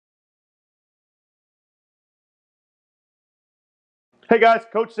Hey guys,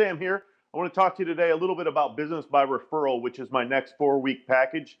 Coach Sam here. I want to talk to you today a little bit about Business by Referral, which is my next 4-week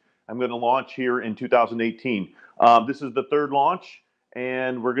package I'm going to launch here in 2018. This is the third launch,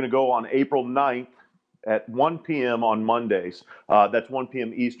 and we're going to go on April 9th at 1 p.m. on Mondays. That's 1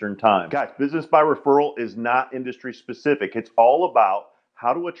 p.m. Eastern time. Guys, Business by Referral is not industry specific. It's all about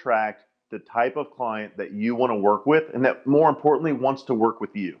how to attract the type of client that you want to work with and that, more importantly, wants to work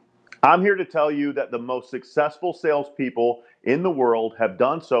with you. I'm here to tell you that the most successful salespeople in the world have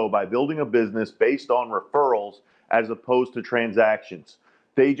done so by building a business based on referrals as opposed to transactions.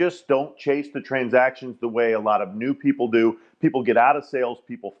 They just don't chase the transactions the way a lot of new people do. People get out of sales,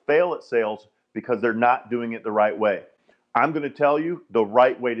 people fail at sales because they're not doing it the right way. I'm going to tell you the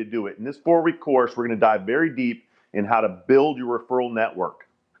right way to do it. In this 4-week course, we're going to dive very deep in how to build your referral network.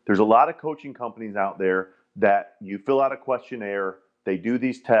 There's a lot of coaching companies out there that you fill out a questionnaire, they do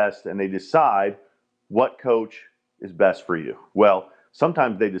these tests, and they decide what coach is best for you. Well,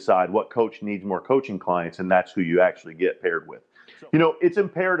 sometimes they decide what coach needs more coaching clients, and that's who you actually get paired with. You know, it's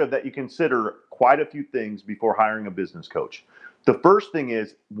imperative that you consider quite a few things before hiring a business coach. The first thing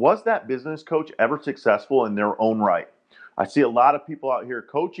is, was that business coach ever successful in their own right? I see a lot of people out here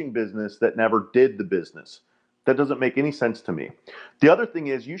coaching business that never did the business. That doesn't make any sense to me. The other thing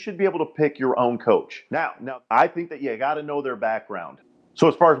is you should be able to pick your own coach. Now, I think that you got to know their background. So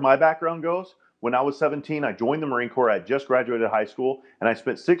as far as my background goes, when I was 17, I joined the Marine Corps. I had just graduated high school, and I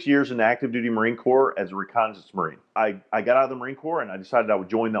spent 6 years in the active duty Marine Corps as a reconnaissance Marine. I got out of the Marine Corps, and I decided I would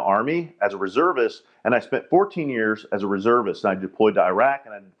join the Army as a reservist, and I spent 14 years as a reservist. And I deployed to Iraq,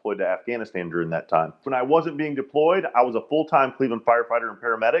 and I deployed to Afghanistan during that time. When I wasn't being deployed, I was a full-time Cleveland firefighter and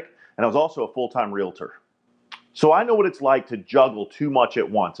paramedic, and I was also a full-time realtor. So I know what it's like to juggle too much at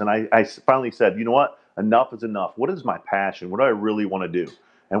once. And I finally said, you know what? Enough is enough. What is my passion? What do I really want to do?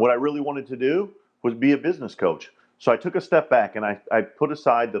 And what I really wanted to do was be a business coach. So I took a step back and I put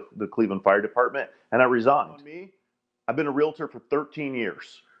aside the Cleveland Fire Department and I resigned. I've been a realtor for 13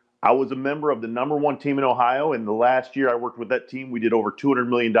 years. I was a member of the #1 team in Ohio. And the last year I worked with that team, we did over $200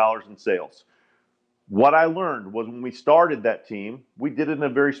 million in sales. What I learned was when we started that team, we did it in a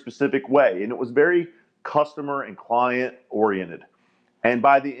very specific way. And it was very customer and client oriented. And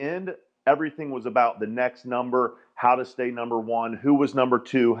by the end, everything was about the next number, how to stay #1, who was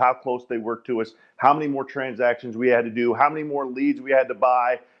 #2, how close they were to us, how many more transactions we had to do, how many more leads we had to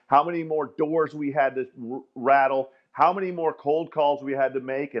buy, how many more doors we had to rattle, how many more cold calls we had to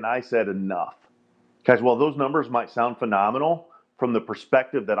make. And I said, enough. Guys, while those numbers might sound phenomenal, from the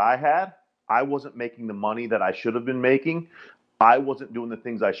perspective that I had, I wasn't making the money that I should have been making. I wasn't doing the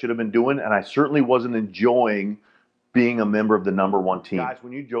things I should have been doing, and I certainly wasn't enjoying being a member of the #1 team. Guys,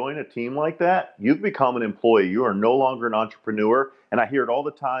 when you join a team like that, you've become an employee. You are no longer an entrepreneur, and I hear it all the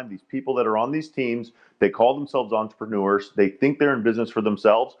time. These people that are on these teams, they call themselves entrepreneurs. They think they're in business for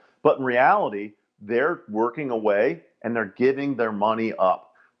themselves, but in reality, they're working away, and they're giving their money up.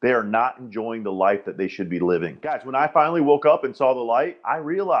 They are not enjoying the life that they should be living. Guys, when I finally woke up and saw the light, I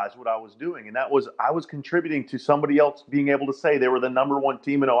realized what I was doing, and that was I was contributing to somebody else being able to say they were the #1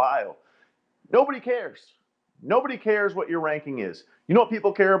 team in Ohio. Nobody cares. Nobody cares what your ranking is. You know what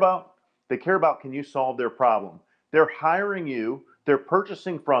people care about? They care about, can you solve their problem? They're hiring you, they're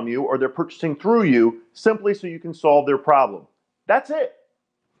purchasing from you, or they're purchasing through you simply so you can solve their problem. That's it.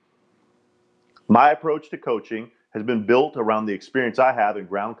 My approach to coaching has been built around the experience I have in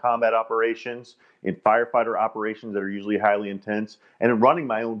ground combat operations, in firefighter operations that are usually highly intense, and in running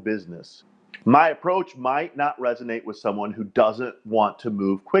my own business. My approach might not resonate with someone who doesn't want to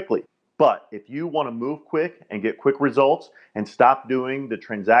move quickly. But if you want to move quick and get quick results and stop doing the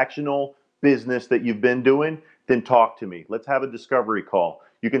transactional business that you've been doing, then talk to me. Let's have a discovery call.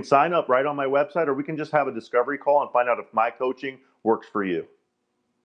 You can sign up right on my website, or we can just have a discovery call and find out if my coaching works for you.